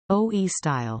OE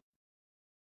style.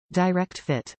 Direct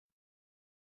fit.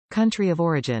 Country of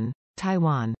origin,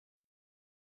 Taiwan.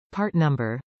 Part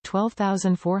number,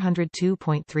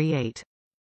 12402.38.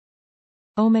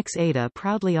 Omix-Ada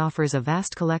proudly offers a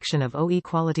vast collection of OE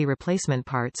quality replacement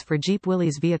parts for Jeep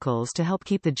Willys vehicles to help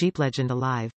keep the Jeep legend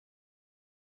alive.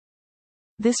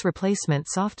 This replacement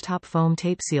soft top foam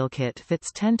tape seal kit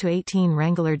fits 10 to 18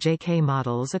 Wrangler JK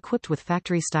models equipped with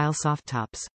factory-style soft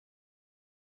tops.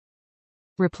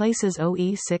 Replaces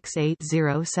OE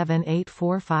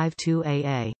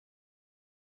 680784452AA.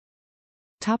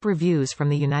 Top reviews from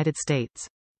the United States.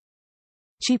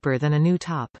 Cheaper than a new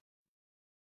top.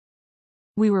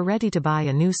 We were ready to buy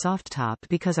a new soft top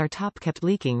because our top kept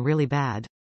leaking really bad.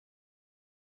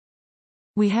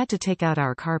 We had to take out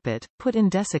our carpet, put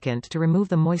in desiccant to remove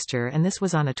the moisture, and this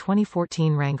was on a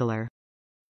 2014 Wrangler.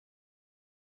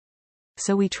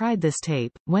 So we tried this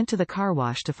tape, went to the car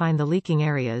wash to find the leaking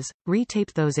areas,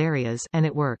 re-taped those areas, and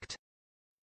it worked.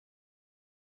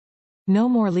 No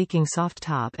more leaking soft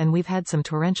top, and we've had some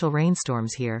torrential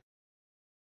rainstorms here.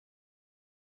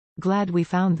 Glad we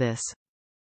found this.